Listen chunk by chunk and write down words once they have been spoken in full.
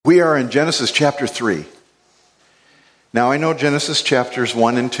We are in Genesis chapter 3. Now, I know Genesis chapters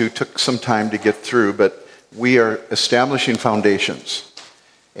 1 and 2 took some time to get through, but we are establishing foundations.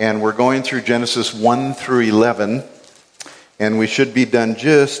 And we're going through Genesis 1 through 11, and we should be done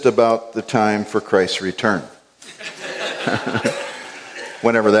just about the time for Christ's return.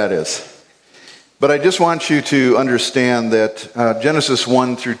 Whenever that is. But I just want you to understand that Genesis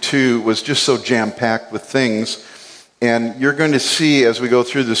 1 through 2 was just so jam-packed with things. And you're going to see as we go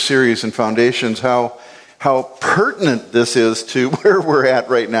through the series in Foundations how pertinent this is to where we're at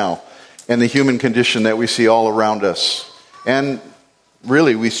right now and the human condition that we see all around us. And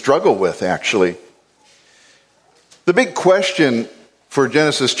really we struggle with, actually. The big question for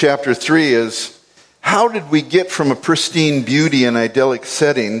Genesis chapter 3 is, how did we get from a pristine beauty and idyllic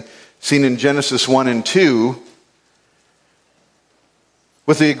setting seen in Genesis 1 and 2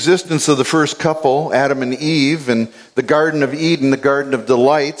 with the existence of the first couple, Adam and Eve, and the Garden of Eden, the Garden of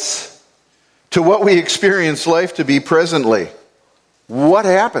Delights, to what we experience life to be presently? What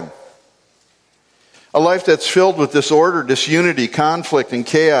happened? A life that's filled with disorder, disunity, conflict, and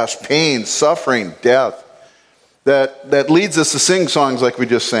chaos, pain, suffering, death, that leads us to sing songs like we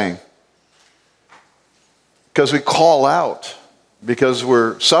just sang. Because we call out, because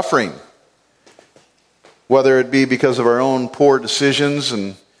we're suffering. Whether it be because of our own poor decisions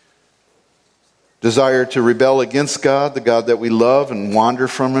and desire to rebel against God, the God that we love and wander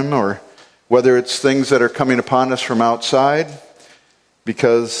from Him, or whether it's things that are coming upon us from outside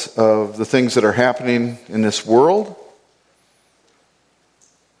because of the things that are happening in this world.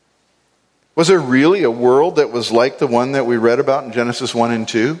 Was there really a world that was like the one that we read about in Genesis 1 and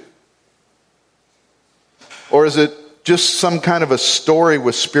 2? Or is it just some kind of a story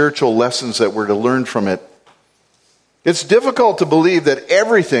with spiritual lessons that we're to learn from it? It's difficult to believe that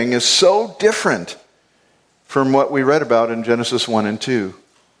everything is so different from what we read about in Genesis 1 and 2.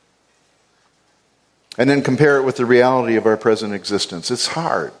 And then compare it with the reality of our present existence. It's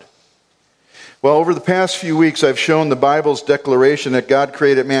hard. Well, over the past few weeks, I've shown the Bible's declaration that God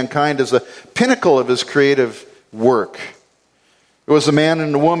created mankind as the pinnacle of His creative work. It was the man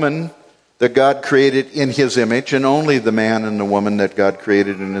and the woman that God created in His image, and only the man and the woman that God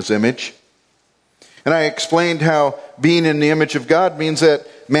created in His image. And I explained how being in the image of God means that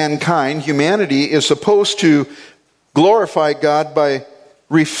mankind, humanity, is supposed to glorify God by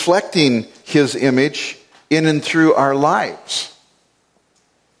reflecting His image in and through our lives.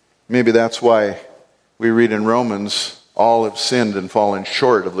 Maybe that's why we read in Romans, all have sinned and fallen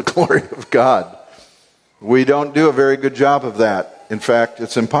short of the glory of God. We don't do a very good job of that. In fact,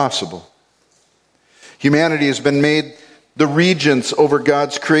 it's impossible. Humanity has been made the regents over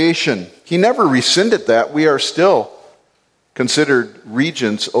God's creation. He never rescinded that. We are still considered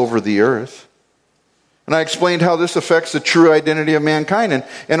regents over the earth. And I explained how this affects the true identity of mankind.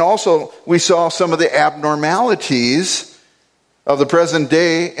 And also we saw some of the abnormalities of the present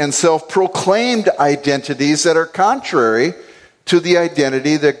day and self-proclaimed identities that are contrary to the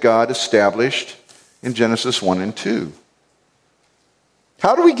identity that God established in Genesis 1 and 2.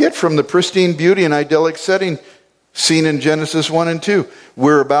 How do we get from the pristine beauty and idyllic setting seen in Genesis 1 and 2?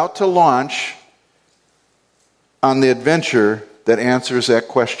 We're about to launch on the adventure that answers that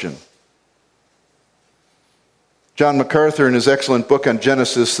question. John MacArthur, in his excellent book on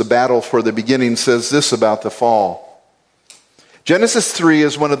Genesis, The Battle for the Beginning, says this about the fall. Genesis 3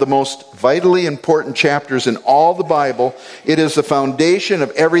 is one of the most vitally important chapters in all the Bible. It is the foundation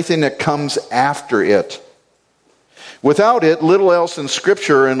of everything that comes after it. Without it, little else in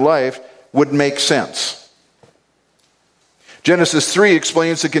Scripture and life would make sense. Genesis 3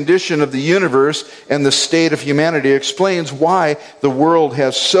 explains the condition of the universe and the state of humanity. It explains why the world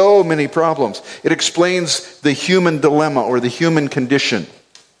has so many problems. It explains the human dilemma or the human condition.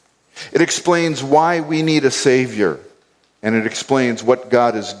 It explains why we need a Savior. And it explains what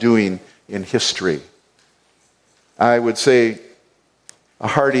God is doing in history. I would say a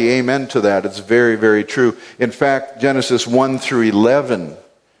hearty amen to that. It's very, very true. In fact, Genesis 1 through 11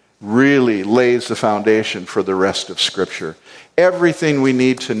 really lays the foundation for the rest of Scripture. Everything we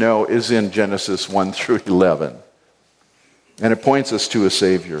need to know is in Genesis 1 through 11. And it points us to a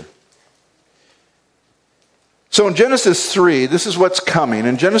Savior. So in Genesis 3, this is what's coming.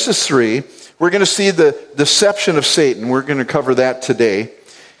 In Genesis 3, we're going to see the deception of Satan. We're going to cover that today.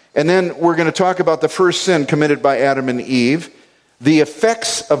 And then we're going to talk about the first sin committed by Adam and Eve, the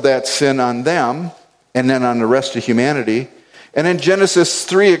effects of that sin on them, and then on the rest of humanity. And then Genesis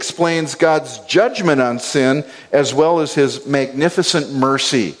 3 explains God's judgment on sin as well as His magnificent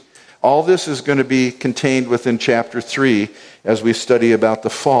mercy. All this is going to be contained within chapter 3 as we study about the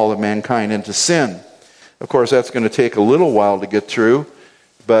fall of mankind into sin. Of course, that's going to take a little while to get through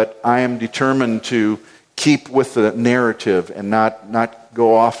but I am determined to keep with the narrative and not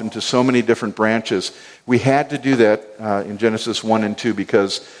go off into so many different branches. We had to do that in Genesis 1 and 2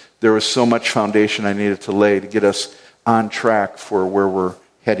 because there was so much foundation I needed to lay to get us on track for where we're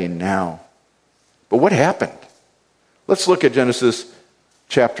heading now. But what happened? Let's look at Genesis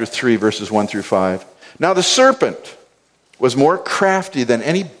chapter 3, verses 1 through 5. Now the serpent was more crafty than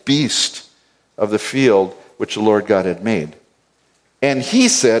any beast of the field which the Lord God had made. And he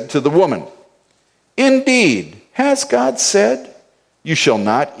said to the woman, "Indeed, has God said, 'You shall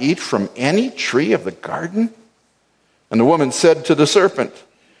not eat from any tree of the garden?' And the woman said to the serpent,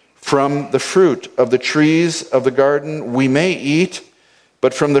 'From the fruit of the trees of the garden we may eat,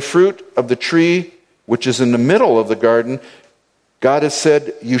 but from the fruit of the tree which is in the middle of the garden, God has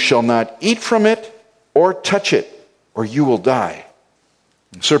said, you shall not eat from it or touch it, or you will die.'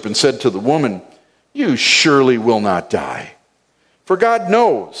 The serpent said to the woman, 'You surely will not die. For God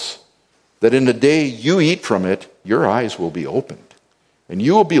knows that in the day you eat from it, your eyes will be opened, and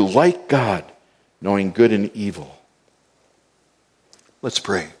you will be like God, knowing good and evil.'" Let's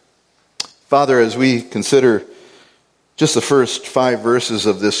pray. Father, as we consider just the first 5 verses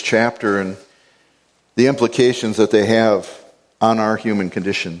of this chapter and the implications that they have on our human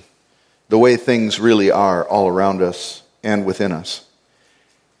condition, the way things really are all around us and within us,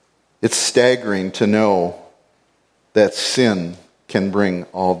 it's staggering to know that sin can bring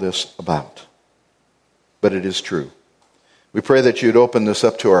all this about. But it is true. We pray that you'd open this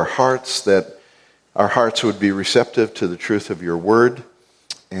up to our hearts, that our hearts would be receptive to the truth of your word,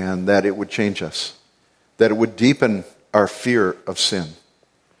 and that it would change us, that it would deepen our fear of sin,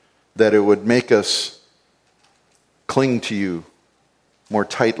 that it would make us cling to you more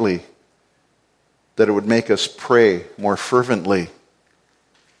tightly, that it would make us pray more fervently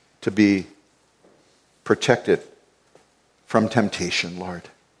to be protected from temptation, Lord.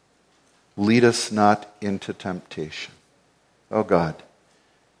 Lead us not into temptation. Oh God,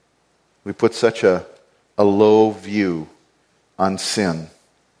 we put such a low view on sin.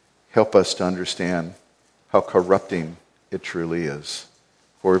 Help us to understand how corrupting it truly is.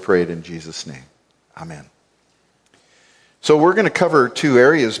 For we pray it in Jesus' name. Amen. So we're going to cover 2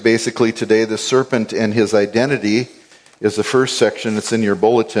 areas basically today. The serpent and his identity is the first section. It's in your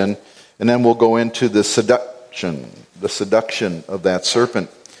bulletin. And then we'll go into the seduction of that serpent.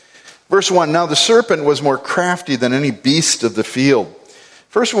 Verse 1, now the serpent was more crafty than any beast of the field.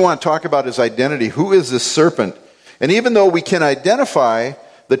 First we want to talk about his identity. Who is this serpent? And even though we can identify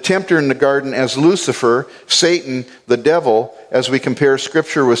the tempter in the garden as Lucifer, Satan, the devil, as we compare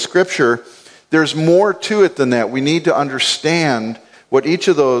Scripture with Scripture, there's more to it than that. We need to understand what each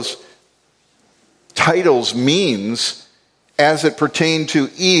of those titles means as it pertained to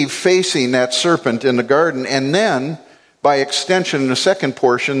Eve facing that serpent in the garden. And then, by extension, in the second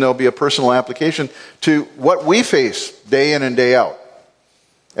portion, there'll be a personal application to what we face day in and day out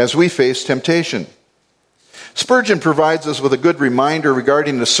as we face temptation. Spurgeon provides us with a good reminder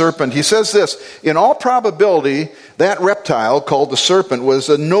regarding the serpent. He says this, in all probability, that reptile called the serpent was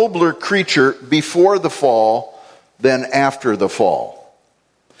a nobler creature before the fall than after the fall.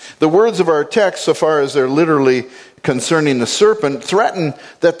 The words of our text, so far as they're literally concerning the serpent, threaten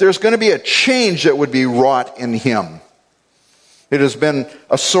that there's going to be a change that would be wrought in him. It has been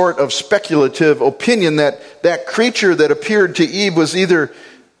a sort of speculative opinion that that creature that appeared to Eve was either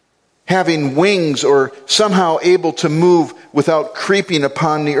having wings or somehow able to move without creeping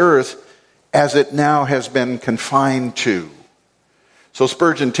upon the earth as it now has been confined to. So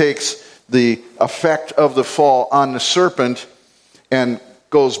Spurgeon takes the effect of the fall on the serpent and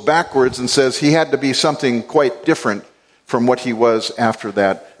goes backwards and says he had to be something quite different from what he was after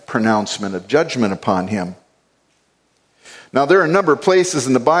that pronouncement of judgment upon him. Now there are a number of places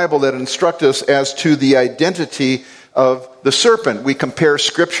in the Bible that instruct us as to the identity of the serpent. We compare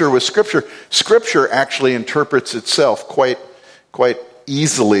Scripture with Scripture. Scripture actually interprets itself quite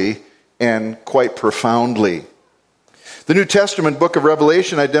easily and quite profoundly. The New Testament book of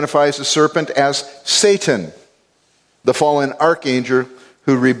Revelation identifies the serpent as Satan, the fallen archangel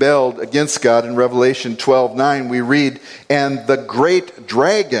who rebelled against God. In Revelation 12:9 we read, "And the great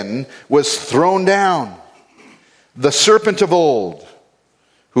dragon was thrown down, the serpent of old,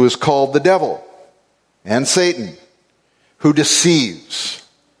 who is called the devil and Satan, who deceives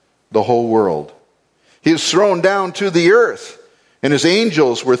the whole world. He is thrown down to the earth, and his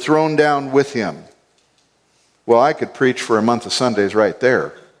angels were thrown down with him." Well, I could preach for a month of Sundays right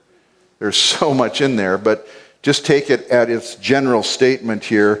there. There's so much in there, but just take it at its general statement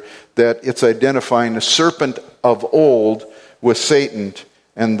here that it's identifying the serpent of old with Satan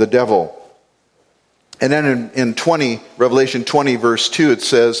and the devil. And then in Revelation 20, verse 2, it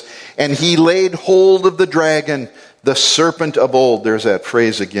says, and he laid hold of the dragon, the serpent of old, there's that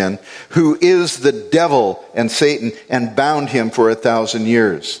phrase again, who is the devil and Satan, and bound him for 1,000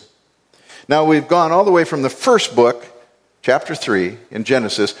 years. Now we've gone all the way from the first book, chapter 3 in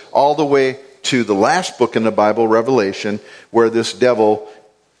Genesis, all the way to the last book in the Bible, Revelation, where this devil,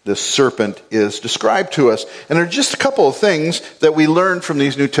 this serpent, is described to us. And there are just a couple of things that we learn from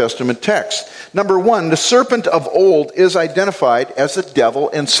these New Testament texts. Number one, the serpent of old is identified as the devil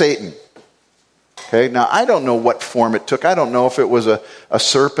and Satan. Okay, now I don't know what form it took. I don't know if it was a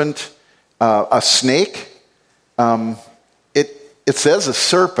serpent, a snake. It says a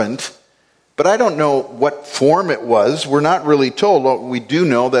serpent, but I don't know what form it was. We're not really told. We do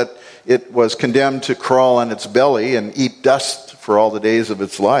know that it was condemned to crawl on its belly and eat dust for all the days of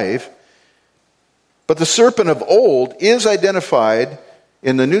its life. But the serpent of old is identified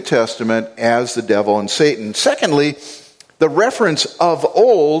in the New Testament as the devil and Satan. Secondly, the reference of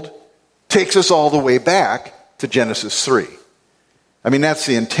old takes us all the way back to Genesis 3. I mean, that's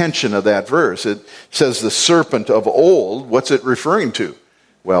the intention of that verse. It says the serpent of old. What's it referring to?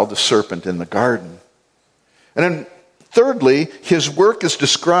 Well, the serpent in the garden. And then thirdly, his work is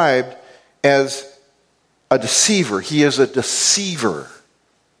described as a deceiver. He is a deceiver.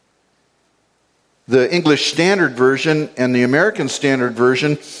 The English Standard Version and the American Standard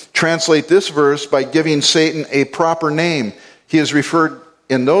Version translate this verse by giving Satan a proper name. He is referred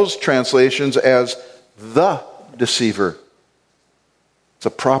in those translations as the deceiver. It's a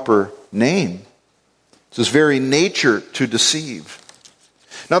proper name. It's his very nature to deceive.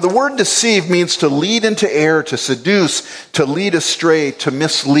 Now, the word deceive means to lead into error, to seduce, to lead astray, to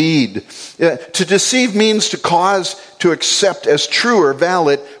mislead. To deceive means to cause to accept as true or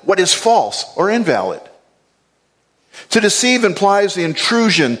valid what is false or invalid. To deceive implies the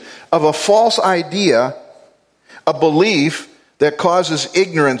intrusion of a false idea, a belief that causes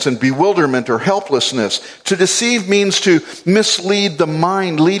ignorance and bewilderment or helplessness. To deceive means to mislead the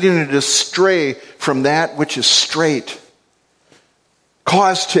mind, leading it astray from that which is straight.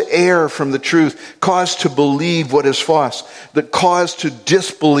 Cause to err from the truth, cause to believe what is false, the cause to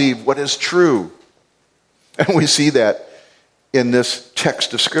disbelieve what is true. And we see that in this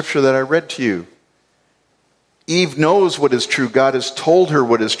text of Scripture that I read to you. Eve knows what is true. God has told her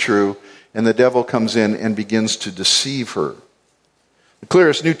what is true, and the devil comes in and begins to deceive her. The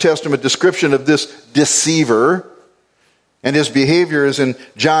clearest New Testament description of this deceiver and his behavior is in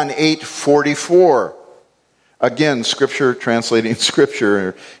John 8:44. Again, Scripture translating Scripture,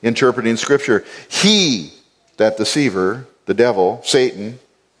 or interpreting Scripture. He, that deceiver, the devil, Satan,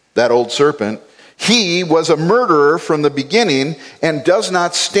 that old serpent, he was a murderer from the beginning and does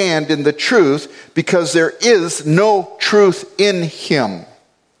not stand in the truth because there is no truth in him.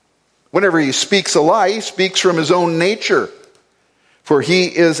 Whenever he speaks a lie, he speaks from his own nature. For he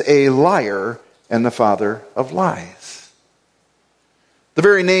is a liar and the father of lies. The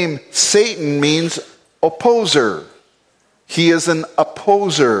very name Satan means opposer. He is an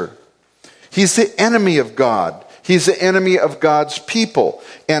opposer. He's the enemy of God. He's the enemy of God's people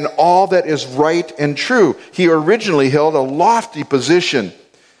and all that is right and true. He originally held a lofty position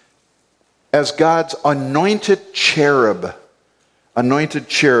as God's anointed cherub. Anointed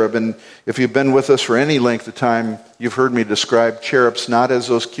cherub. And if you've been with us for any length of time, you've heard me describe cherubs not as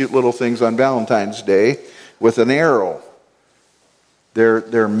those cute little things on Valentine's Day with an arrow.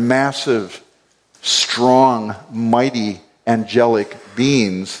 They're massive, strong, mighty, angelic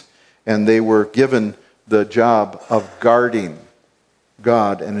beings, and they were given the job of guarding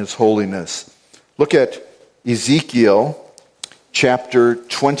God and His holiness. Look at Ezekiel chapter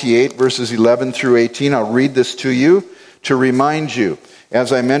 28, verses 11 through 18. I'll read this to you to remind you,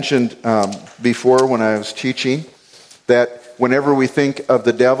 as I mentioned before when I was teaching, that whenever we think of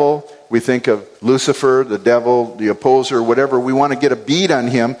the devil, we think of Lucifer, the devil, the opposer, whatever. We want to get a bead on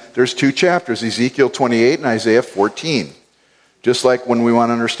him. There's two chapters, Ezekiel 28 and Isaiah 14. Just like when we want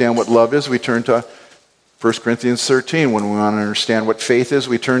to understand what love is, we turn to 1 Corinthians 13. When we want to understand what faith is,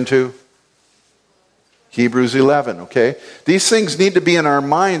 we turn to Hebrews 11, okay? These things need to be in our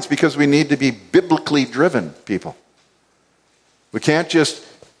minds because we need to be biblically driven people. We can't just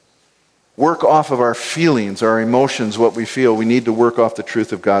work off of our feelings, our emotions, what we feel. We need to work off the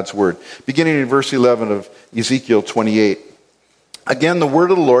truth of God's word. Beginning in verse 11 of Ezekiel 28. Again, the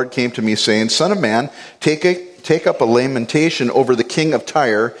word of the Lord came to me, saying, Son of man, take up a lamentation over the king of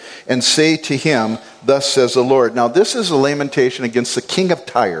Tyre, and say to him, Thus says the Lord. Now, this is a lamentation against the king of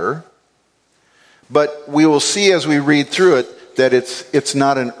Tyre, but we will see as we read through it that it's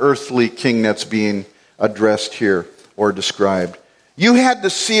not an earthly king that's being addressed here or described. You had the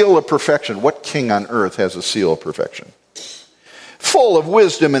seal of perfection. What king on earth has a seal of perfection? Full of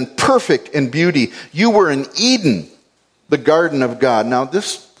wisdom and perfect in beauty. You were in Eden, the garden of God. Now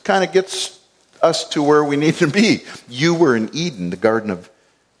this kind of gets us to where we need to be. You were in Eden, the garden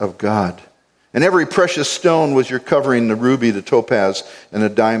of God. And every precious stone was your covering, the ruby, the topaz, and the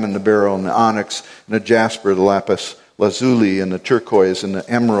diamond, the beryl, and the onyx, and the jasper, the lapis lazuli, and the turquoise, and the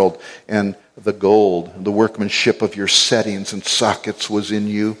emerald, and the gold. The workmanship of your settings and sockets was in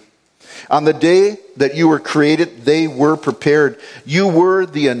you. On the day that you were created, they were prepared. You were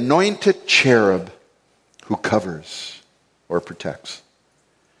the anointed cherub who covers or protects.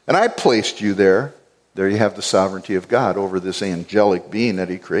 And I placed you there. There you have the sovereignty of God over this angelic being that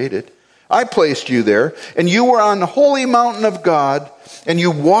he created. I placed you there, and you were on the holy mountain of God, and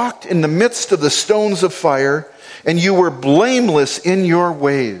you walked in the midst of the stones of fire, and you were blameless in your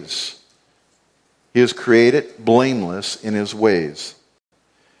ways. He is created blameless in his ways.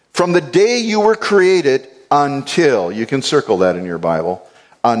 From the day you were created until, you can circle that in your Bible,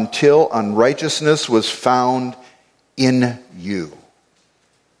 until unrighteousness was found in you.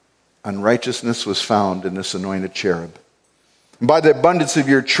 Unrighteousness was found in this anointed cherub. By the abundance of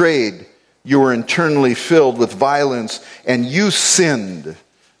your trade, you were internally filled with violence, and you sinned.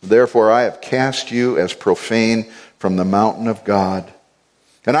 Therefore, I have cast you as profane from the mountain of God.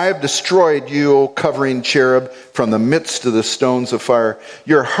 And I have destroyed you, O covering cherub, from the midst of the stones of fire.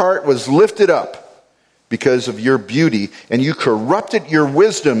 Your heart was lifted up because of your beauty, and you corrupted your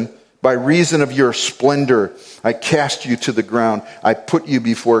wisdom by reason of your splendor. I cast you to the ground. I put you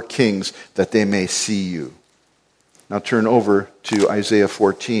before kings that they may see you. Now turn over to Isaiah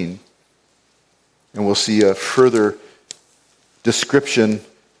 14, and we'll see a further description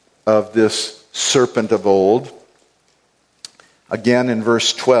of this serpent of old. Again in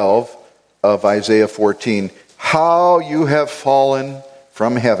verse 12 of Isaiah 14. How you have fallen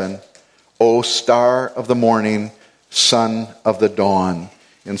from heaven, O star of the morning, son of the dawn.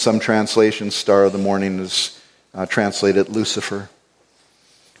 In some translations, star of the morning is translated Lucifer.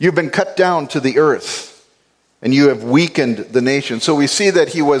 You've been cut down to the earth, and you have weakened the nation. So we see that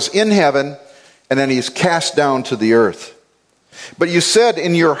he was in heaven, and then he's cast down to the earth. But you said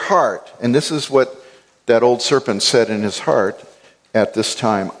in your heart, and this is what that old serpent said in his heart at this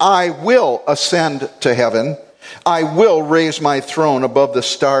time, I will ascend to heaven. I will raise my throne above the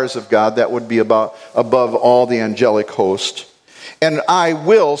stars of God. That would be above all the angelic host. And I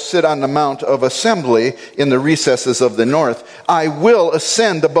will sit on the mount of assembly in the recesses of the north. I will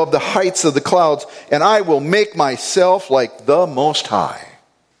ascend above the heights of the clouds, and I will make myself like the Most High.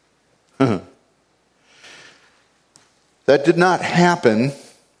 That did not happen.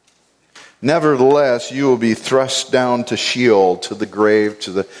 Nevertheless, you will be thrust down to Sheol, to the grave,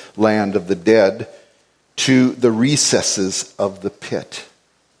 to the land of the dead, to the recesses of the pit.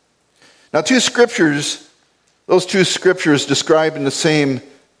 Now, those two scriptures describing the same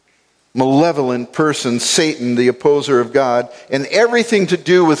malevolent person, Satan, the opposer of God, and everything to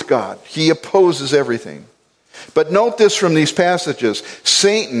do with God. He opposes everything. But note this from these passages.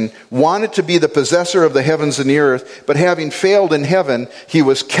 Satan wanted to be the possessor of the heavens and the earth, but having failed in heaven, he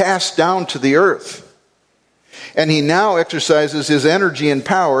was cast down to the earth. And he now exercises his energy and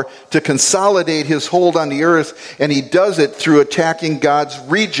power to consolidate his hold on the earth, and he does it through attacking God's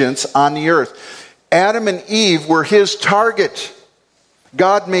regents on the earth. Adam and Eve were his target.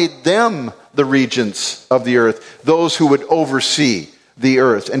 God made them the regents of the earth, those who would oversee the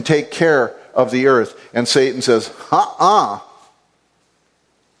earth and take care of the earth. And Satan says, I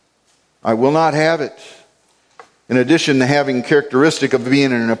will not have it. In addition to having characteristic of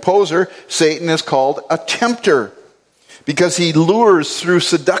being an opposer, Satan is called a tempter because he lures through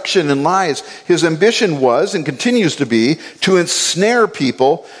seduction and lies. His ambition was, and continues to be, to ensnare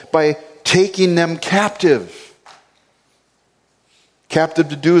people by taking them captive. Captive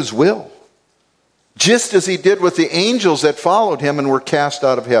to do his will. Just as he did with the angels that followed him and were cast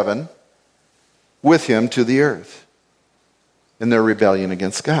out of heaven with him to the earth in their rebellion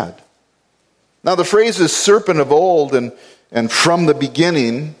against God. Now the phrases serpent of old and from the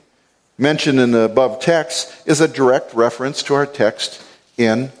beginning mentioned in the above text is a direct reference to our text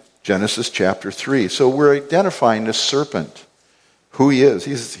in Genesis chapter 3. So we're identifying the serpent, who he is.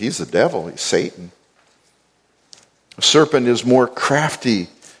 He's the devil, he's Satan. A serpent is more crafty,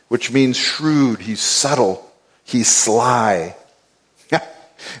 which means shrewd, he's subtle, he's sly.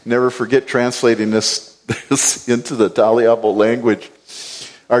 Never forget translating this into the Taliabo language.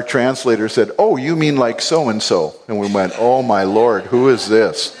 Our translator said, "Oh, you mean like so-and-so?" And we went, "Oh my Lord, who is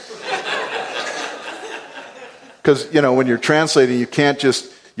this?" Because, when you're translating, you can't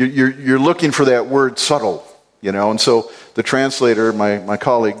just, you're looking for that word subtle. And so the translator, my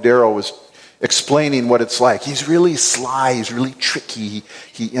colleague Daryl, was explaining what it's like. He's really sly, he's really tricky,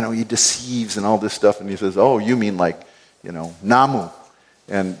 he deceives and all this stuff. And he says, oh, you mean like, Namu.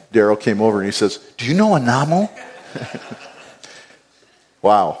 And Daryl came over and he says, do you know a Namu?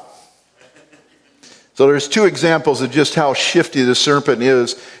 Wow. So there's two examples of just how shifty the serpent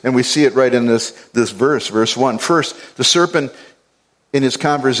is, and we see it right in this verse, verse 1. First, the serpent in his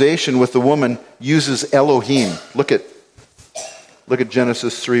conversation with the woman uses Elohim. Look at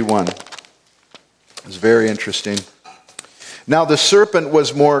Genesis 3:1. It's very interesting. Now the serpent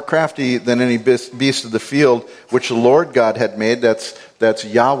was more crafty than any beast of the field which the Lord God had made. That's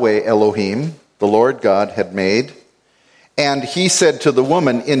Yahweh Elohim, the Lord God had made. And he said to the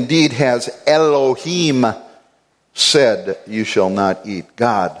woman, indeed has Elohim said, you shall not eat.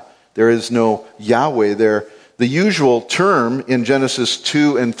 God. There is no Yahweh there. The usual term in Genesis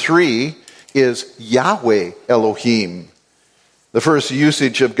 2 and 3 is Yahweh Elohim. The first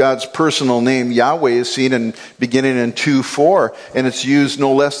usage of God's personal name, Yahweh, is seen beginning in 2:4, and it's used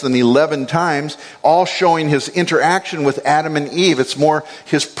no less than 11 times, all showing his interaction with Adam and Eve. It's more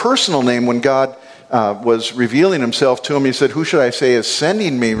his personal name. When God was revealing himself to him, he said, who should I say is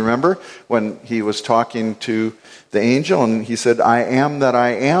sending me? Remember when he was talking to the angel, and he said, I am that I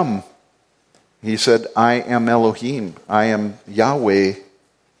am. He said, I am Elohim. I am Yahweh.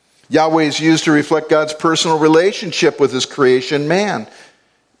 Yahweh is used to reflect God's personal relationship with his creation, man.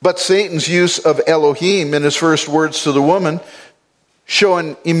 But Satan's use of Elohim in his first words to the woman show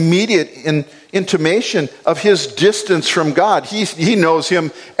an immediate intimation of his distance from God. He knows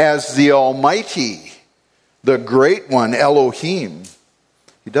him as the Almighty, the Great One, Elohim.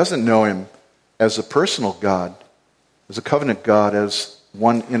 He doesn't know him as a personal God, as a covenant God, as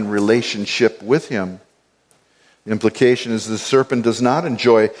one in relationship with him. The implication is the serpent does not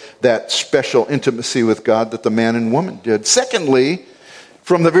enjoy that special intimacy with God that the man and woman did. Secondly,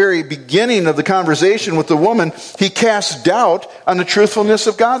 from the very beginning of the conversation with the woman, he casts doubt on the truthfulness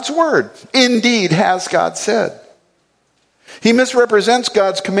of God's word. Indeed, has God said. He misrepresents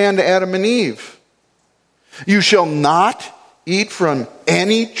God's command to Adam and Eve. You shall not eat from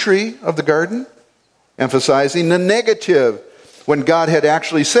any tree of the garden, emphasizing the negative, when God had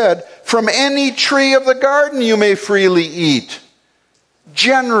actually said, from any tree of the garden you may freely eat.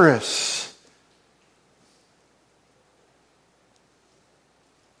 Generous.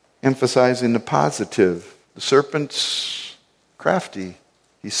 Emphasizing the positive. The serpent's crafty.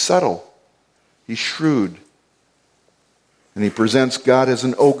 He's subtle. He's shrewd. And he presents God as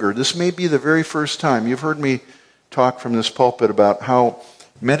an ogre. This may be the very first time. You've heard me talk from this pulpit about how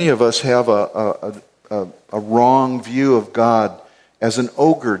many of us have a wrong view of God as an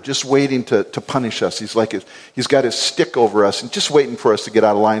ogre, just waiting to punish us. He's got his stick over us and just waiting for us to get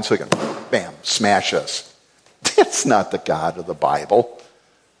out of line so he can, bam, smash us. That's not the God of the Bible.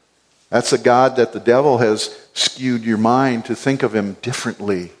 That's a God that the devil has skewed your mind to think of him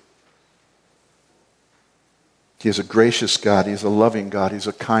differently. He is a gracious God. He's a loving God. He's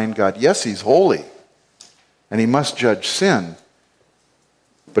a kind God. Yes, he's holy, and he must judge sin,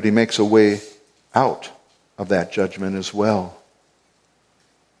 but he makes a way out of that judgment as well.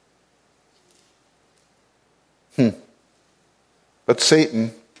 But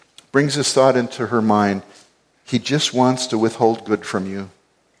Satan brings this thought into her mind. He just wants to withhold good from you.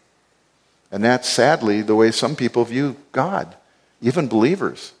 And that's sadly the way some people view God, even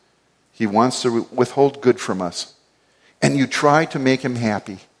believers. He wants to withhold good from us. And you try to make him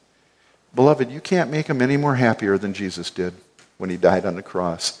happy. Beloved, you can't make him any more happier than Jesus did when he died on the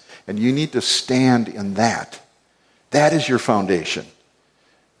cross. And you need to stand in that. That is your foundation.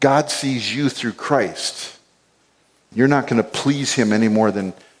 God sees you through Christ. You're not going to please him any more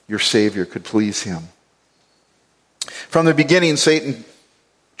than your Savior could please him. From the beginning, Satan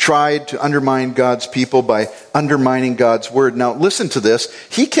tried to undermine God's people by undermining God's word. Now listen to this.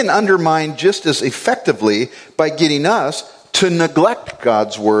 He can undermine just as effectively by getting us to neglect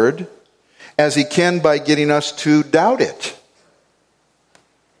God's word as he can by getting us to doubt it.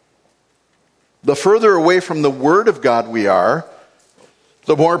 The further away from the word of God we are,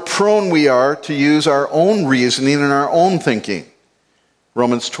 the more prone we are to use our own reasoning and our own thinking.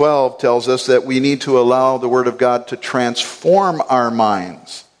 Romans 12 tells us that we need to allow the word of God to transform our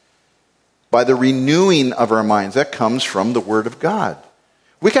minds by the renewing of our minds. That comes from the word of God.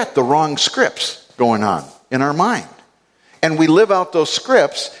 We got the wrong scripts going on in our mind. And we live out those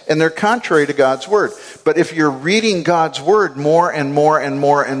scripts, and they're contrary to God's word. But if you're reading God's word more and more and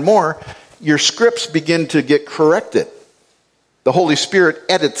more and more, your scripts begin to get corrected. The Holy Spirit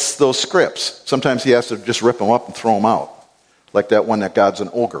edits those scripts. Sometimes he has to just rip them up and throw them out. Like that one that God's an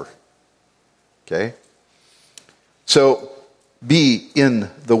ogre. Okay? So be in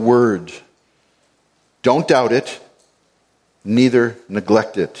the Word. Don't doubt it, neither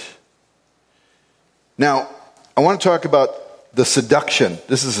neglect it. Now, I want to talk about the seduction.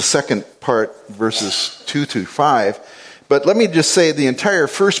 This is the second part, verses 2 through 5. But let me just say the entire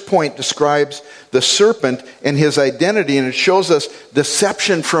first point describes the serpent and his identity, and it shows us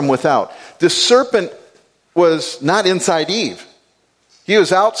deception from without. The serpent was not inside Eve. He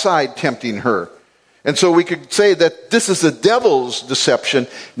was outside tempting her. And so we could say that this is the devil's deception.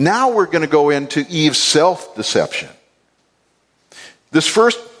 Now we're going to go into Eve's self-deception. This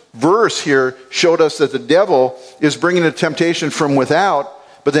first verse here showed us that the devil is bringing a temptation from without,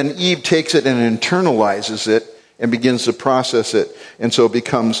 but then Eve takes it and internalizes it and begins to process it. And so it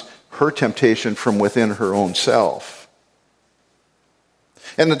becomes her temptation from within her own self.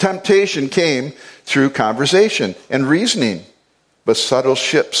 And the temptation came through conversation and reasoning, but subtle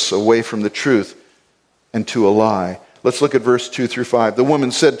shifts away from the truth and to a lie. Let's look at verse 2 through 5. The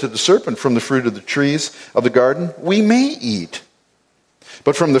woman said to the serpent, from the fruit of the trees of the garden, we may eat.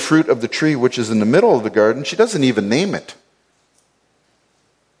 But from the fruit of the tree which is in the middle of the garden, she doesn't even name it.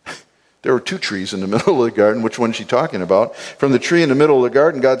 There were two trees in the middle of the garden. Which one is she talking about? From the tree in the middle of the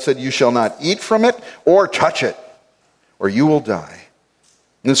garden, God said, you shall not eat from it or touch it, or you will die.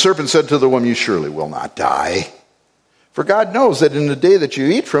 And the serpent said to the woman, you surely will not die. For God knows that in the day that you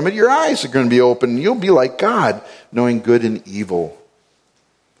eat from it, your eyes are going to be open, and you'll be like God, knowing good and evil.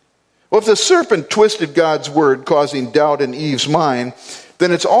 Well, if the serpent twisted God's word, causing doubt in Eve's mind,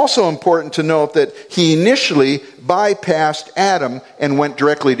 then it's also important to note that he initially bypassed Adam and went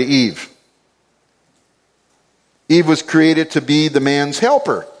directly to Eve. Eve was created to be the man's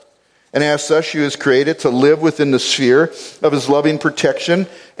helper. And as such, she was created to live within the sphere of his loving protection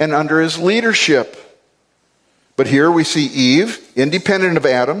and under his leadership. But here we see Eve, independent of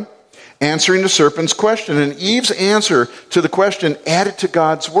Adam, answering the serpent's question. And Eve's answer to the question added to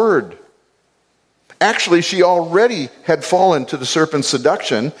God's word. Actually, she already had fallen to the serpent's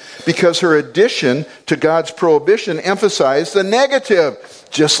seduction because her addition to God's prohibition emphasized the negative,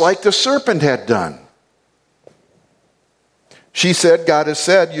 just like the serpent had done. She said, God has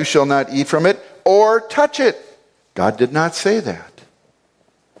said, you shall not eat from it or touch it. God did not say that.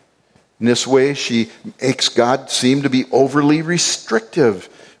 In this way, she makes God seem to be overly restrictive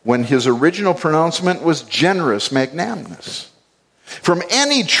when his original pronouncement was generous, magnanimous. From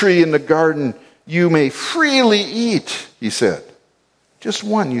any tree in the garden you may freely eat, he said. Just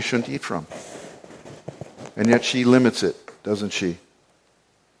one you shouldn't eat from. And yet she limits it, doesn't she?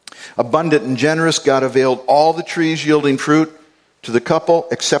 Abundant and generous, God availed all the trees yielding fruit to the couple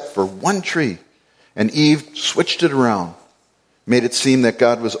except for one tree. And Eve switched it around, made it seem that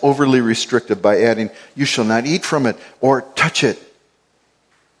God was overly restrictive by adding, you shall not eat from it or touch it.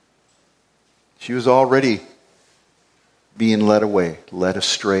 She was already being led away, led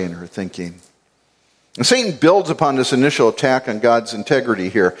astray in her thinking. And Satan builds upon this initial attack on God's integrity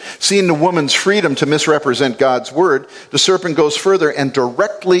here. Seeing the woman's freedom to misrepresent God's word, the serpent goes further and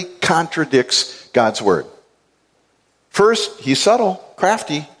directly contradicts God's word. First, he's subtle,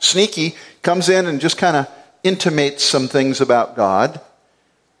 crafty, sneaky, comes in and just kind of intimates some things about God.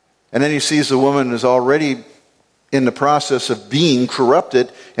 And then he sees the woman is already in the process of being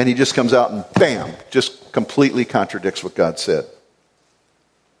corrupted, and he just comes out and bam, just completely contradicts what God said.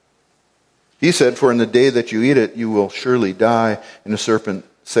 He said, for in the day that you eat it, you will surely die. And the serpent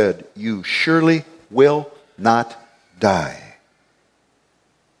said, you surely will not die.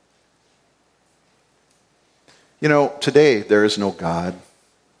 You know, today there is no God.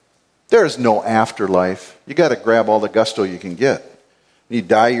 There is no afterlife. You got to grab all the gusto you can get. When you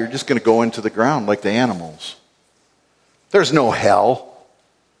die, you're just going to go into the ground like the animals. There's no hell.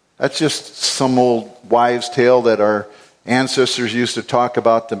 That's just some old wives' tale that our ancestors used to talk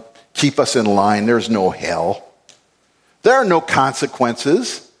about to keep us in line. There's no hell. There are no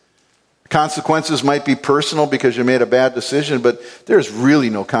consequences. Consequences might be personal because you made a bad decision, but there's really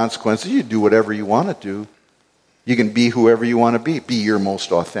no consequences. You do whatever you want to do. You can be whoever you want to be. Be your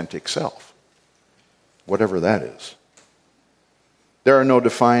most authentic self. Whatever that is. There are no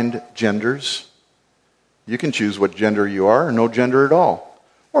defined genders. You can choose what gender you are or no gender at all.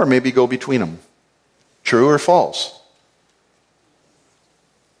 Or maybe go between them. True or false.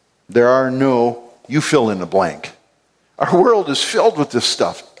 There are no, you fill in the blank. Our world is filled with this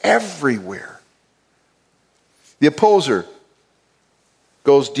stuff everywhere. The opposer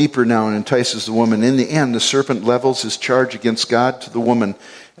goes deeper now and entices the woman. In the end, the serpent levels his charge against God to the woman.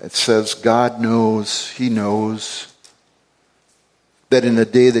 It says, God knows, he knows that in the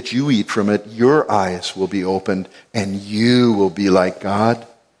day that you eat from it, your eyes will be opened and you will be like God,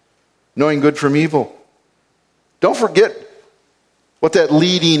 knowing good from evil. Don't forget what that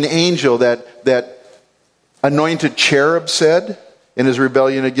leading angel, that anointed cherub said in his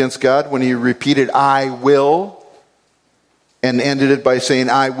rebellion against God when he repeated, I will, and ended it by saying,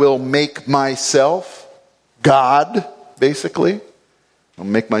 I will make myself God, basically. I'll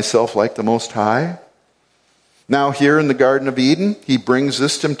make myself like the Most High. Now here in the Garden of Eden, he brings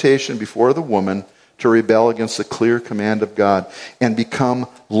this temptation before the woman to rebel against the clear command of God and become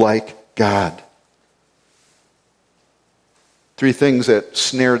like God. 3 things that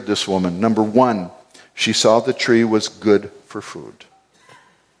snared this woman. Number 1, she saw the tree was good for food.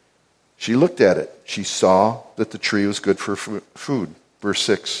 She looked at it. She saw that the tree was good for food. Verse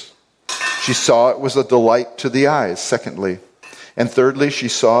 6. She saw it was a delight to the eyes. Secondly. And thirdly, she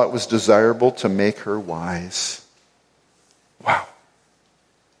saw it was desirable to make her wise. Wow.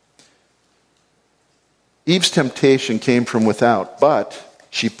 Eve's temptation came from without, but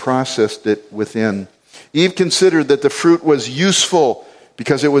she processed it within. Eve considered that the fruit was useful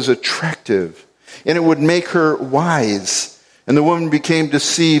because it was attractive, and it would make her wise. And the woman became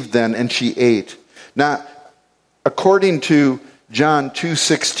deceived then, and she ate. Now, according to John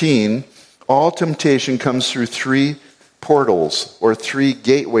 2:16, all temptation comes through 3 portals, or 3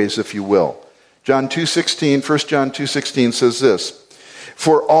 gateways, if you will. John 2:16, 1 John 2:16 says this,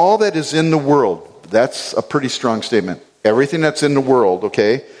 for all that is in the world, that's a pretty strong statement, everything that's in the world,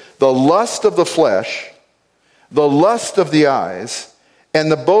 okay, the lust of the flesh, the lust of the eyes,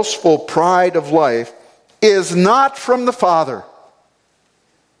 and the boastful pride of life is not from the Father.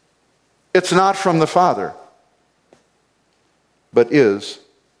 It's not from the Father, but is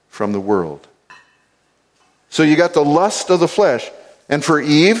from the world. So you got the lust of the flesh. And for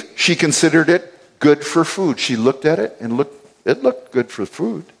Eve, she considered it good for food. She looked at it and it looked good for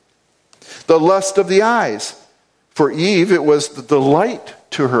food. The lust of the eyes. For Eve, it was the delight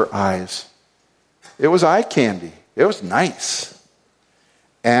to her eyes. It was eye candy. It was nice.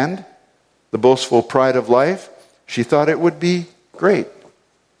 And the boastful pride of life, she thought it would be great.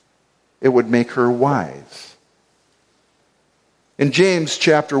 It would make her wise. In James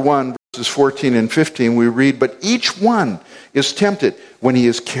chapter 1, verses 14 and 15, we read, but each one is tempted when he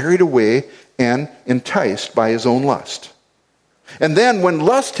is carried away and enticed by his own lust. And then when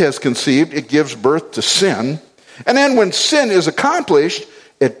lust has conceived, it gives birth to sin. And then when sin is accomplished,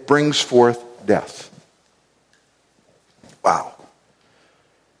 it brings forth death. Wow.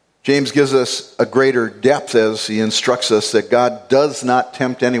 James gives us a greater depth as he instructs us that God does not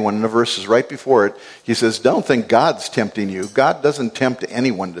tempt anyone. In the verses right before it, he says, don't think God's tempting you. God doesn't tempt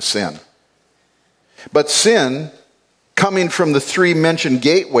anyone to sin. But sin, coming from the 3 mentioned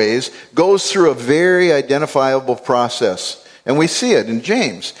gateways, goes through a very identifiable process. And we see it in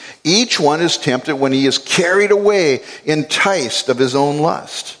James. Each one is tempted when he is carried away, enticed of his own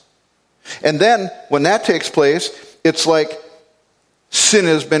lust. And then, when that takes place, it's like sin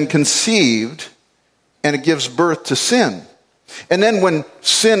has been conceived and it gives birth to sin. And then when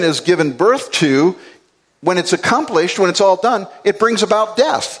sin is given birth to, when it's accomplished, when it's all done, it brings about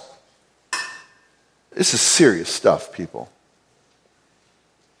death. This is serious stuff, people.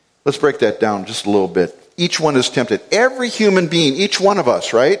 Let's break that down just a little bit. Each one is tempted. Every human being, each one of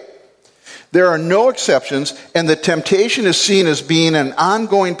us, right? There are no exceptions, and the temptation is seen as being an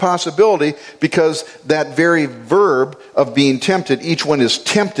ongoing possibility because that very verb of being tempted, each one is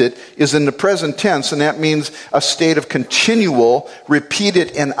tempted, is in the present tense, and that means a state of continual,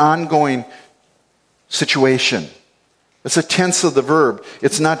 repeated, and ongoing situation. It's a tense of the verb.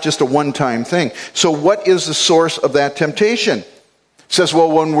 It's not just a one-time thing. So what is the source of that temptation? It says,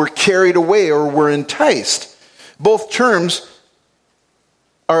 well, when we're carried away or we're enticed. Both terms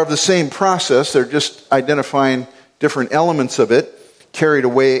are of the same process. They're just identifying different elements of it. Carried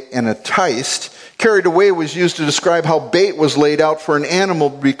away and enticed. Carried away was used to describe how bait was laid out for an animal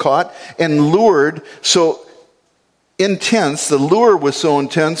to be caught and lured so intense, the lure was so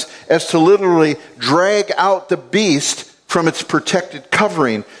intense as to literally drag out the beast from its protected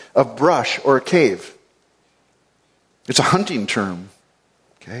covering of brush or a cave. It's a hunting term.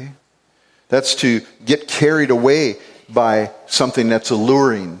 Okay? That's to get carried away by something that's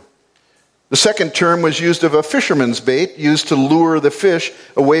alluring. The second term was used of a fisherman's bait, used to lure the fish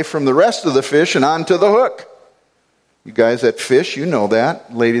away from the rest of the fish and onto the hook. You guys that fish, you know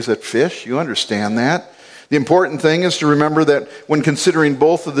that. Ladies that fish, you understand that. The important thing is to remember that when considering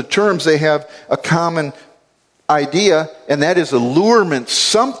both of the terms, they have a common idea, and that is allurement.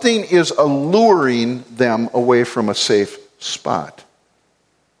 Something is alluring them away from a safe spot.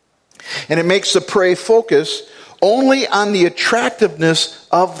 And it makes the prey focus only on the attractiveness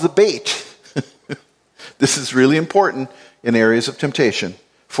of the bait. This is really important in areas of temptation.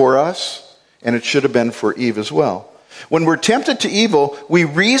 For us, And it should have been for Eve as well. When we're tempted to evil, we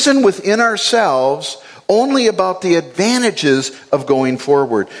reason within ourselves only about the advantages of going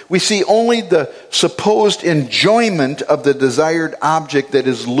forward. We see only the supposed enjoyment of the desired object that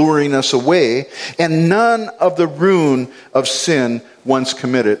is luring us away, and none of the ruin of sin once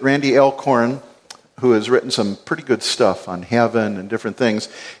committed. Randy Alcorn, who has written some pretty good stuff on heaven and different things,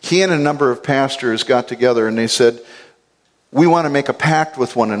 he and a number of pastors got together and they said, we want to make a pact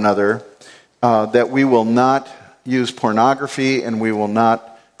with one another that we will not use pornography and we will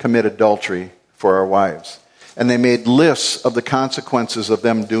not commit adultery for our wives. And they made lists of the consequences of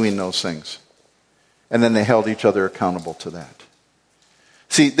them doing those things. And then they held each other accountable to that.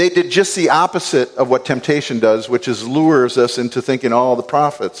 See, they did just the opposite of what temptation does, which is lures us into thinking, oh, the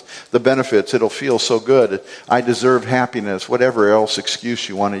profits, the benefits, it'll feel so good. I deserve happiness, whatever else excuse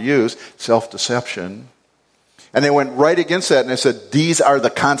you want to use, self-deception. And they went right against that and they said, these are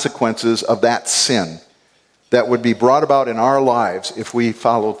the consequences of that sin that would be brought about in our lives if we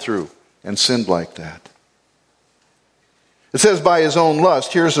followed through and sinned like that. It says by his own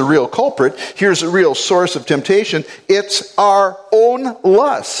lust. Here's the real culprit. Here's the real source of temptation. It's our own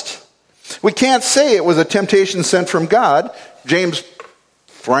lust. We can't say it was a temptation sent from God. James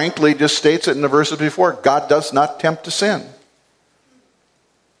frankly just states it in the verses before. God does not tempt to sin.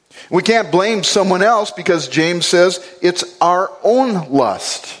 We can't blame someone else because James says it's our own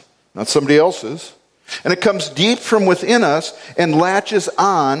lust, not somebody else's. And it comes deep from within us and latches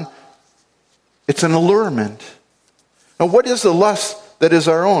on. It's an allurement. Now, what is the lust that is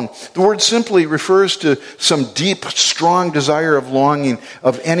our own? The word simply refers to some deep, strong desire of longing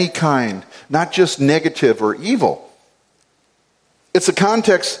of any kind, not just negative or evil. It's a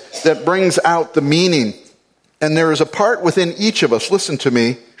context that brings out the meaning. And there is a part within each of us, listen to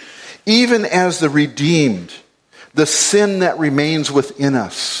me, even as the redeemed, the sin that remains within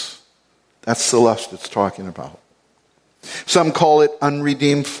us. That's the lust it's talking about. Some call it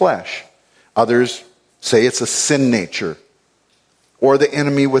unredeemed flesh. Others say it's a sin nature or the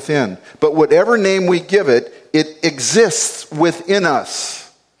enemy within. But whatever name we give it, it exists within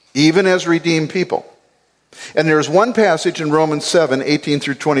us, even as redeemed people. And there's one passage in Romans 7, 18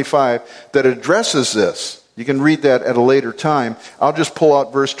 through 25 that addresses this. You can read that at a later time. I'll just pull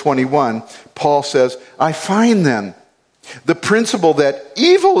out verse 21. Paul says, I find then the principle that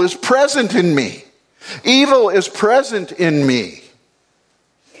evil is present in me. Evil is present in me.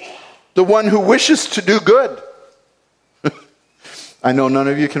 The one who wishes to do good. I know none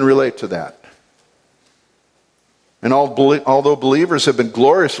of you can relate to that. And although believers have been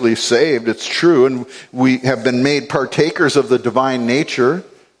gloriously saved, it's true, and we have been made partakers of the divine nature.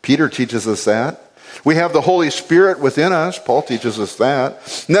 Peter teaches us that. We have the Holy Spirit within us. Paul teaches us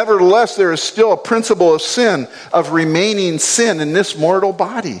that. Nevertheless, there is still a principle of sin, of remaining sin in this mortal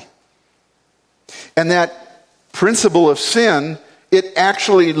body. And that principle of sin, it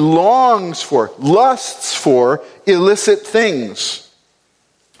actually longs for, lusts for illicit things.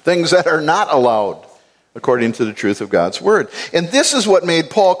 Things that are not allowed according to the truth of God's word. And this is what made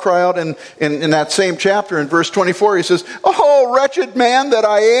Paul cry out in that same chapter in verse 24. He says, oh, wretched man that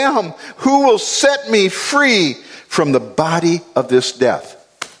I am, who will set me free from the body of this death?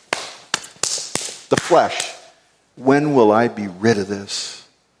 The flesh. When will I be rid of this?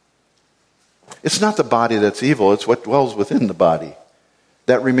 It's not the body that's evil. It's what dwells within the body.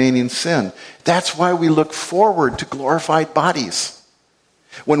 That remaining sin. That's why we look forward to glorified bodies.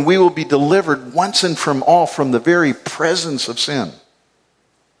 When we will be delivered once and from all from the very presence of sin.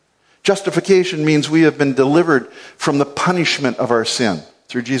 Justification means we have been delivered from the punishment of our sin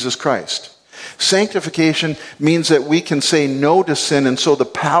through Jesus Christ. Sanctification means that we can say no to sin, and so the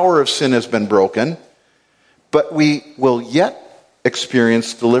power of sin has been broken, but we will yet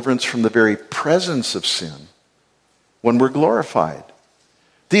experience deliverance from the very presence of sin when we're glorified.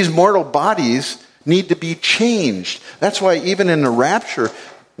 These mortal bodies need to be changed. That's why even in the rapture,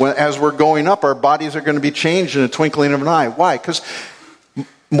 as we're going up, our bodies are going to be changed in a twinkling of an eye. Why? Because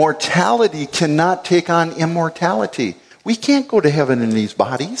mortality cannot take on immortality. We can't go to heaven in these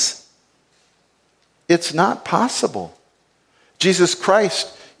bodies. It's not possible. Jesus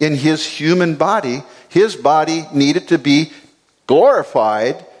Christ, in his human body, his body needed to be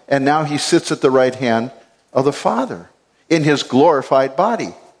glorified, and now he sits at the right hand of the Father in his glorified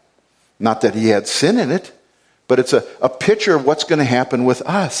body. Not that he had sin in it, but it's a picture of what's going to happen with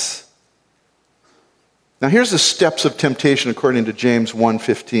us. Now here's the steps of temptation according to James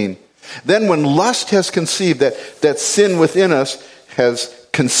 1:15. Then when lust has conceived, that sin within us has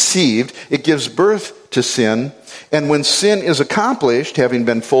conceived, it gives birth to sin. And when sin is accomplished, having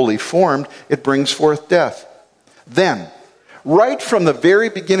been fully formed, it brings forth death. Then, Right from the very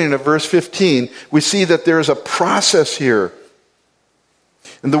beginning of verse 15, we see that there's a process here.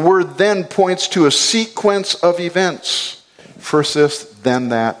 And the word then points to a sequence of events. First this, then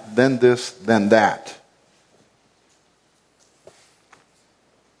that, then this, then that.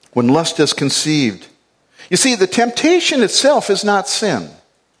 When lust is conceived. You see, the temptation itself is not sin.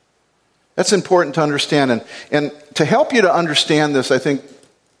 That's important to understand. And to help you to understand this, I think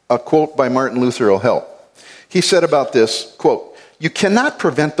a quote by Martin Luther will help. He said about this, quote, "You cannot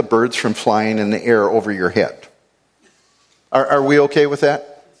prevent the birds from flying in the air over your head." Are we okay with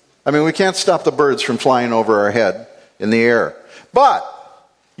that? I mean, we can't stop the birds from flying over our head in the air. But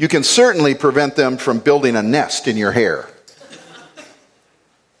you can certainly prevent them from building a nest in your hair.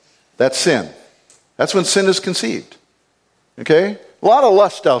 That's sin. That's when sin is conceived. Okay? A lot of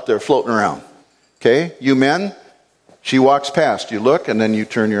lust out there floating around. Okay? You men, she walks past. You look and then you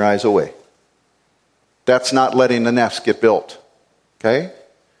turn your eyes away. That's not letting the nest get built. Okay?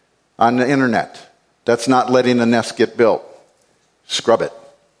 On the internet, that's not letting the nest get built. Scrub it.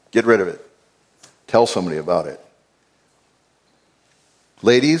 Get rid of it. Tell somebody about it.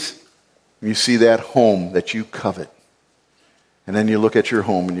 Ladies, you see that home that you covet. And then you look at your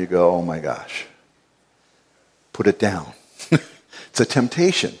home and you go, oh my gosh. Put it down. It's a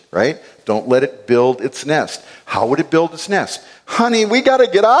temptation, right? Don't let it build its nest. How would it build its nest? Honey, we got to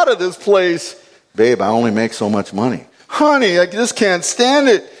get out of this place. Babe, I only make so much money. Honey, I just can't stand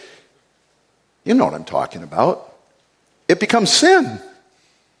it. You know what I'm talking about. It becomes sin.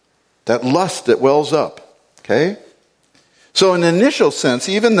 That lust that wells up. Okay? So in the initial sense,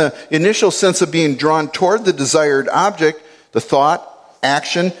 even the initial sense of being drawn toward the desired object, the thought,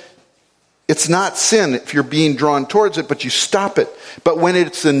 action, it's not sin if you're being drawn towards it, but you stop it. But when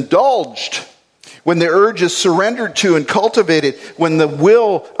it's indulged, when the urge is surrendered to and cultivated, when the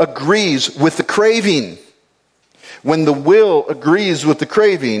will agrees with the craving,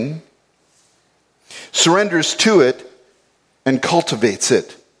 surrenders to it and cultivates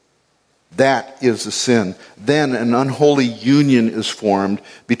it, that is a sin. Then an unholy union is formed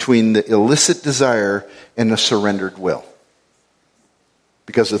between the illicit desire and the surrendered will.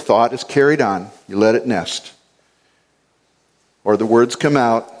 Because the thought is carried on, you let it nest. Or the words come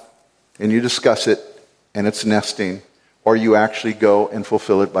out and you discuss it and it's nesting. Or you actually go and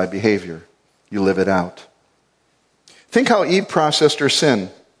fulfill it by behavior. You live it out. Think how Eve processed her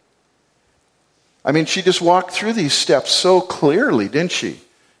sin. I mean, she just walked through these steps so clearly, didn't she?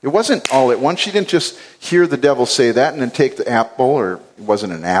 It wasn't all at once. She didn't just hear the devil say that and then take the apple, or it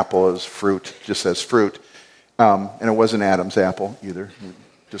wasn't an apple, it was fruit, just says fruit. And it wasn't Adam's apple either.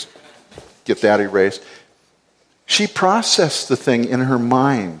 Just get that erased. She processed the thing in her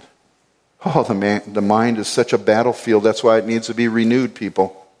mind. Oh, the mind is such a battlefield. That's why it needs to be renewed,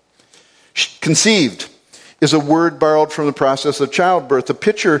 people. Conceived is a word borrowed from the process of childbirth. The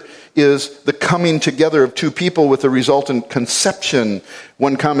picture is the coming together of two people with a resultant conception.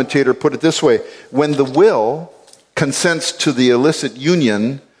 One commentator put it this way: when the will consents to the illicit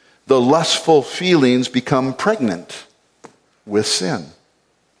union, the lustful feelings become pregnant with sin.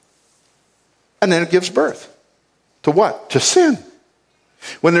 And then it gives birth. To what? To sin.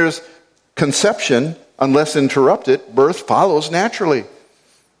 When there's conception, unless interrupted, birth follows naturally.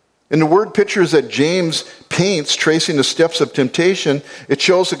 In the word pictures that James paints, tracing the steps of temptation, it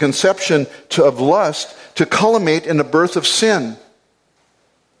shows the conception of lust to culminate in the birth of sin.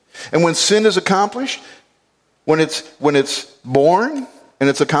 And when sin is accomplished, when it's born and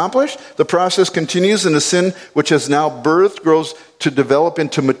it's accomplished, the process continues, and the sin which has now birthed grows to develop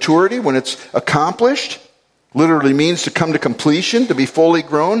into maturity. When it's accomplished, literally means to come to completion, to be fully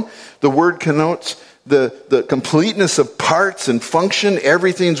grown. The word connotes the completeness of parts and function.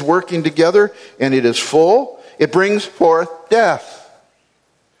 Everything's working together and it is full. It brings forth death.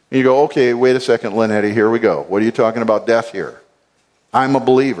 And you go, okay, wait a second, Lenetti, here we go. What are you talking about death here? I'm a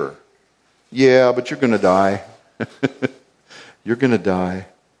believer. Yeah, but you're going to die. You're going to die.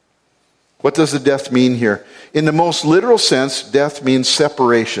 What does the death mean here? In the most literal sense, death means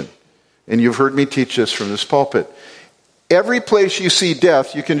separation. And you've heard me teach this from this pulpit. Every place you see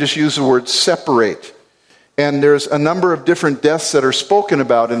death, you can just use the word separate. And there's a number of different deaths that are spoken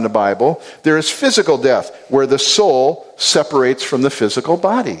about in the Bible. There is physical death, where the soul separates from the physical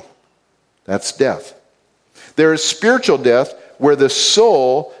body. That's death. There is spiritual death, where the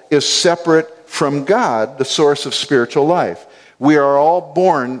soul is separate from God, the source of spiritual life. We are all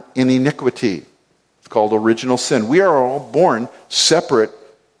born in iniquity. It's called original sin. We are all born separate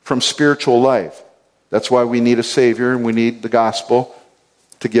from spiritual life. That's why we need a Savior and we need the gospel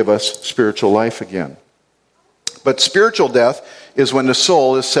to give us spiritual life again. But spiritual death is when the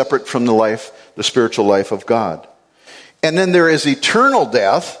soul is separate from the spiritual life of God. And then there is eternal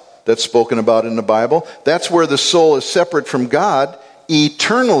death that's spoken about in the Bible. That's where the soul is separate from God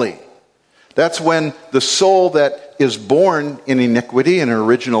eternally. That's when the soul that is born in iniquity and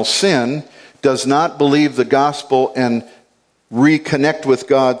original sin does not believe the gospel and reconnect with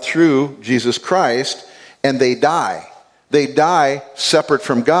God through Jesus Christ, and they die. They die separate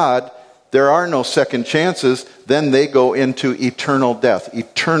from God. There are no second chances. Then they go into eternal death,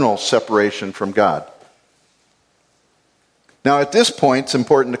 eternal separation from God. Now, at this point, it's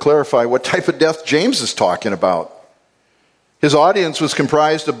important to clarify what type of death James is talking about. His audience was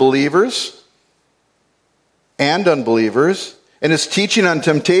comprised of believers and unbelievers, and his teaching on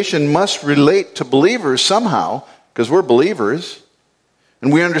temptation must relate to believers somehow, because we're believers.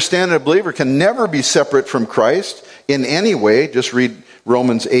 And we understand that a believer can never be separate from Christ in any way. Just read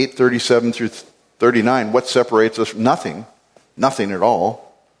Romans 8:37 through 39. What separates us? Nothing. Nothing at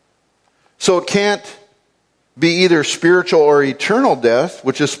all. So it can't be either spiritual or eternal death,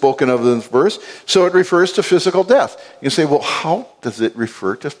 which is spoken of in this verse. So it refers to physical death. You say, well, how does it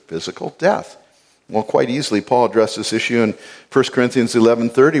refer to physical death? Well, quite easily, Paul addressed this issue in 1 Corinthians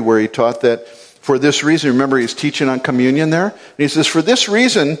 11:30, where he taught that for this reason, remember he's teaching on communion there? And he says, for this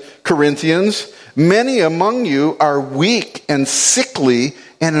reason, Corinthians, many among you are weak and sickly,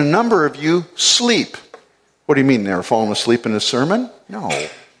 and a number of you sleep. What do you mean? They were falling asleep in a sermon? No.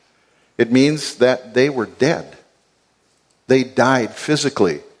 It means that they were dead. They died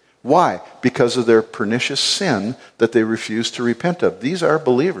physically. Why? Because of their pernicious sin that they refused to repent of. These are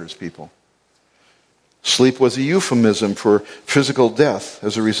believers, people. Sleep was a euphemism for physical death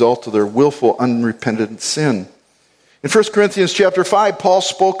as a result of their willful, unrepentant sin. In 1 Corinthians chapter 5, Paul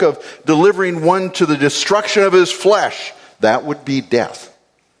spoke of delivering one to the destruction of his flesh. That would be death.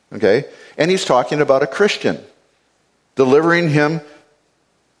 Okay? And he's talking about a Christian. Delivering him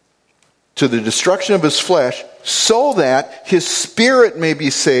to the destruction of his flesh so that his spirit may be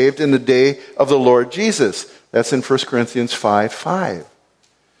saved in the day of the Lord Jesus. That's in 1 Corinthians 5:5.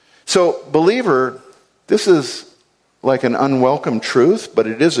 So, believer, this is like an unwelcome truth, but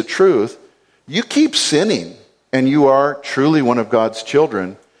it is a truth. You keep sinning, and you are truly one of God's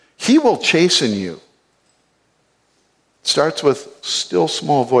children, He will chasten you. It starts with still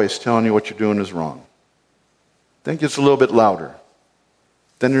small voice telling you what you're doing is wrong. Then it gets a little bit louder.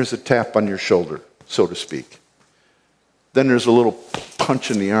 Then there's a tap on your shoulder, so to speak. Then there's a little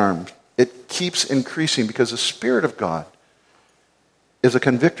punch in the arm. It keeps increasing because the Spirit of God is a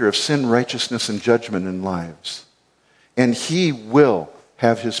convictor of sin, righteousness, and judgment in lives. And He will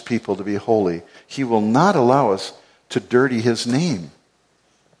have His people to be holy. He will not allow us to dirty His name.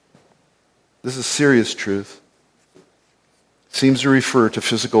 This is serious truth. It seems to refer to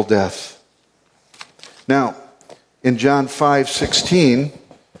physical death. Now, in John 5:16,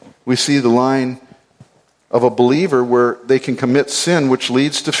 we see the line of a believer where they can commit sin which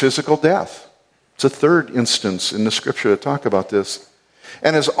leads to physical death. It's a third instance in the Scripture to talk about this.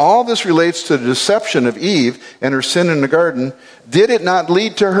 And as all this relates to the deception of Eve and her sin in the garden, did it not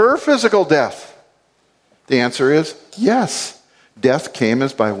lead to her physical death? The answer is yes. Death came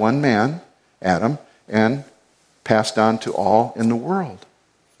as by one man, Adam, and passed on to all in the world.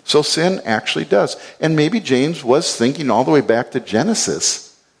 So sin actually does. And maybe James was thinking all the way back to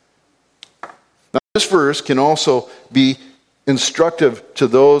Genesis. Now, this verse can also be instructive to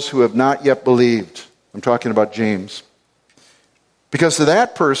those who have not yet believed. I'm talking about James. Because to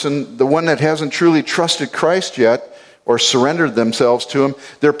that person, the one that hasn't truly trusted Christ yet or surrendered themselves to Him,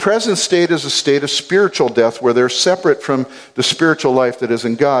 their present state is a state of spiritual death where they're separate from the spiritual life that is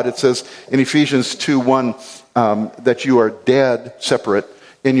in God. It says in Ephesians 2:1 that you are dead, separate,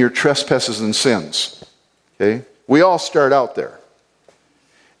 in your trespasses and sins. Okay? We all start out there.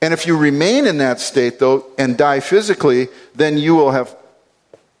 And if you remain in that state, though, and die physically, then you will have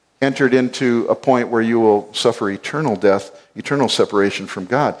entered into a point where you will suffer eternal death, eternal separation from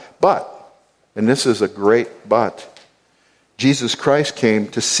God. But, and this is a great but, Jesus Christ came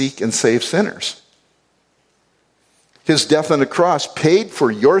to seek and save sinners. His death on the cross paid for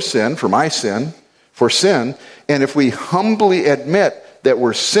your sin, for my sin, for sin. And if we humbly admit that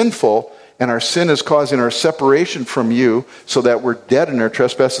we're sinful and our sin is causing our separation from you so that we're dead in our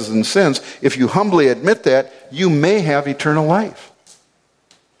trespasses and sins, if you humbly admit that, you may have eternal life.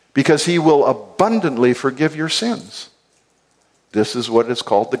 Because He will abundantly forgive your sins. This is what is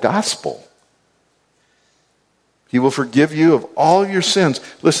called the gospel. He will forgive you of all your sins.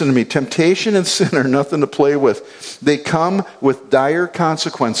 Listen to me, temptation and sin are nothing to play with. They come with dire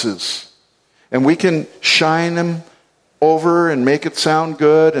consequences. And we can shine them over and make it sound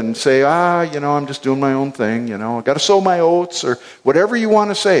good and say, I'm just doing my own thing, I got to sow my oats, or whatever you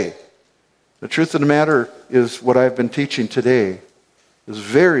want to say. The truth of the matter is what I've been teaching today is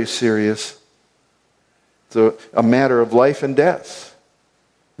very serious. It's a matter of life and death.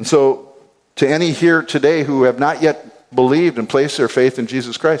 And so, to any here today who have not yet believed and placed their faith in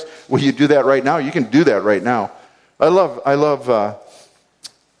Jesus Christ, will you do that right now? You can do that right now. I love,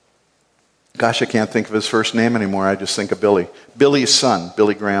 gosh, I can't think of his first name anymore. I just think of Billy. Billy's son,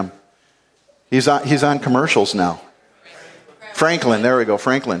 Billy Graham. He's on commercials now. Franklin, there we go,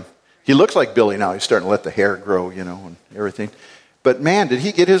 Franklin. He looks like Billy now. He's starting to let the hair grow, and everything. But man, did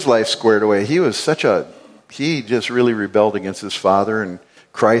he get his life squared away. He just really rebelled against his father and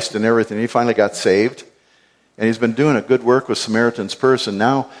Christ and everything. He finally got saved. And he's been doing a good work with Samaritan's Purse. And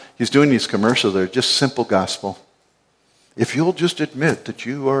now he's doing these commercials that are just simple gospel. If you'll just admit that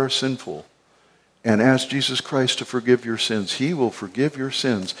you are sinful and ask Jesus Christ to forgive your sins, he will forgive your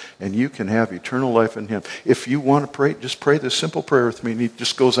sins and you can have eternal life in him. If you want to pray, just pray this simple prayer with me. And he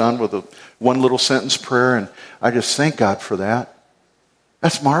just goes on with a one little sentence prayer, and I just thank God for that.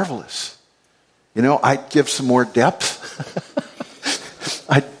 That's marvelous. I'd give some more depth.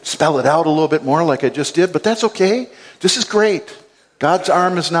 I'd spell it out a little bit more like I just did, but that's okay. This is great. God's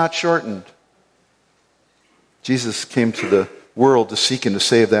arm is not shortened. Jesus came to the world to seek and to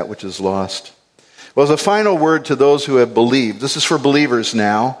save that which is lost. Well, as a final word to those who have believed, this is for believers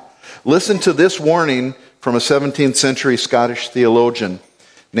now. Listen to this warning from a 17th century Scottish theologian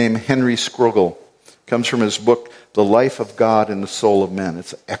named Henry Scroggle. It comes from his book, The Life of God in the Soul of Men.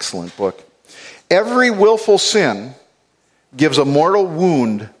 It's an excellent book. Every willful sin gives a mortal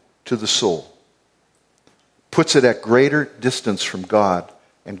wound to the soul, puts it at greater distance from God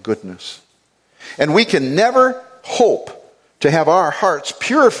and goodness. And we can never hope to have our hearts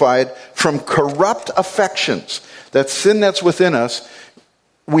purified from corrupt affections. That sin that's within us,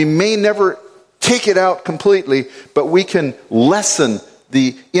 we may never take it out completely, but we can lessen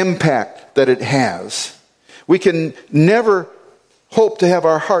the impact that it has. We can never hope to have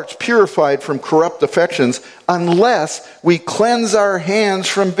our hearts purified from corrupt affections unless we cleanse our hands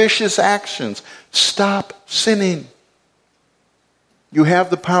from vicious actions. Stop sinning. You have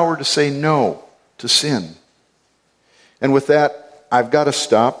the power to say no to sin. And with that, I've got to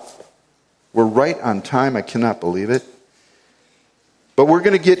stop. We're right on time. I cannot believe it. But we're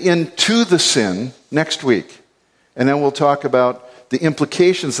going to get into the sin next week. And then we'll talk about the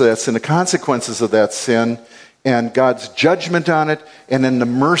implications of that sin, the consequences of that sin, and God's judgment on it, and then the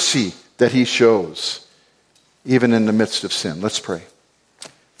mercy that he shows, even in the midst of sin. Let's pray.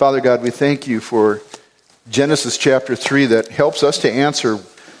 Father God, we thank you for Genesis chapter 3 that helps us to answer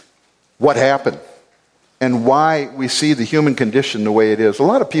what happened and why we see the human condition the way it is. A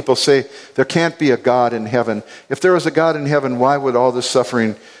lot of people say there can't be a God in heaven. If there was a God in heaven, why would all this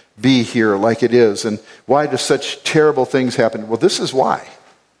suffering be here like it is? And why do such terrible things happen? Well, this is why.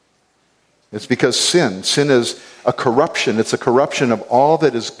 It's because sin is a corruption. It's a corruption of all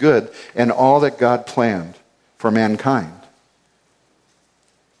that is good and all that God planned for mankind.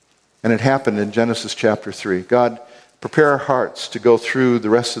 And it happened in Genesis chapter 3. God, prepare our hearts to go through the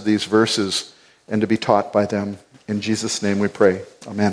rest of these verses and to be taught by them. In Jesus' name we pray. Amen.